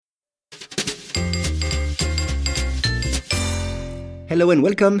Hello and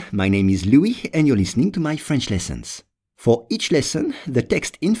welcome, my name is Louis and you're listening to my French lessons. For each lesson, the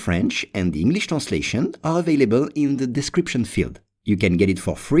text in French and the English translation are available in the description field. You can get it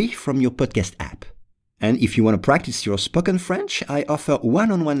for free from your podcast app. And if you want to practice your spoken French, I offer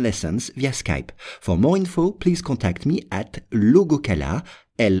one-on-one lessons via Skype. For more info, please contact me at logokala,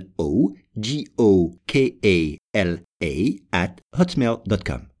 Logokala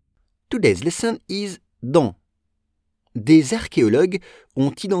 @hotmail.com. Today's lesson is dans. Des archéologues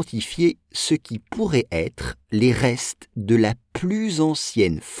ont identifié ce qui pourrait être les restes de la plus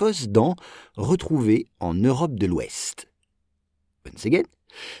ancienne fosse dents retrouvée en Europe de l'Ouest. Once again.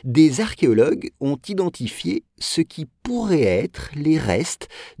 Des archéologues ont identifié ce qui pourrait être les restes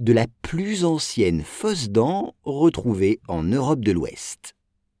de la plus ancienne fosse dents retrouvée en Europe de l'Ouest.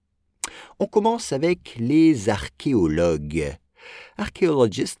 On commence avec les archéologues.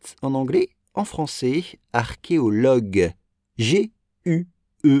 Archaeologists en anglais, en français, archéologue.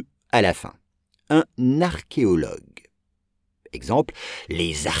 G-U-E à la fin. Un archéologue. Exemple,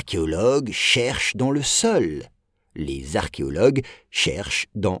 les archéologues cherchent dans le sol. Les archéologues cherchent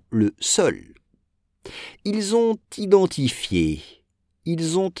dans le sol. Ils ont identifié.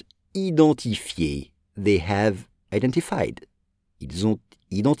 They have identified. Ils ont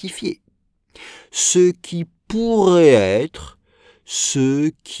identifié. Ce qui pourrait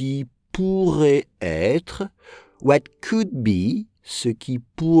être. What could be, ce qui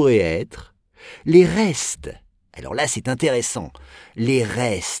pourrait être. Les restes. Alors là, c'est intéressant. Les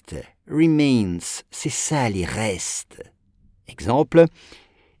restes. Remains, c'est ça les restes. Exemple,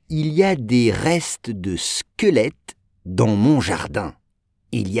 il y a des restes de squelettes dans mon jardin.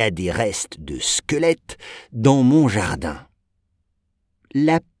 Il y a des restes de squelettes dans mon jardin.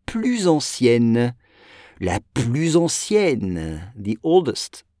 La plus ancienne, the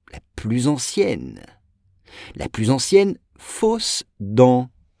oldest, la plus ancienne, fausse dent.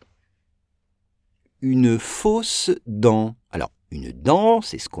 Une fausse dent. Alors, une dent,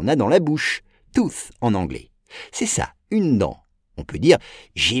 c'est ce qu'on a dans la bouche. Tooth en anglais. C'est ça, une dent. On peut dire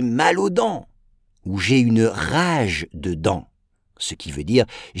 « j'ai mal aux dents » ou « j'ai une rage de dents », ce qui veut dire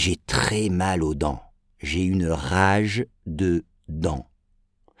 « j'ai très mal aux dents ». J'ai une rage de dents.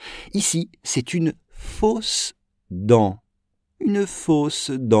 Ici, c'est une fausse dent. Une fausse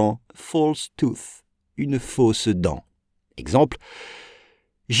dent, false tooth. Une fausse dent. Exemple,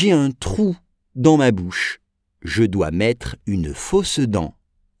 j'ai un trou dans ma bouche. Je dois mettre une fausse dent.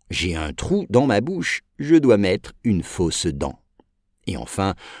 J'ai un trou dans ma bouche. Je dois mettre une fausse dent. Et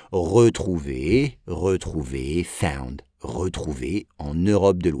enfin, retrouver, found, retrouver en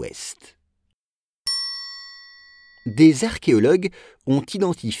Europe de l'Ouest. Des archéologues ont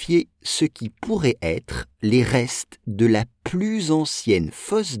identifié ce qui pourrait être les restes de la plus ancienne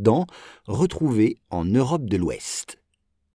fosse dents retrouvée en Europe de l'Ouest.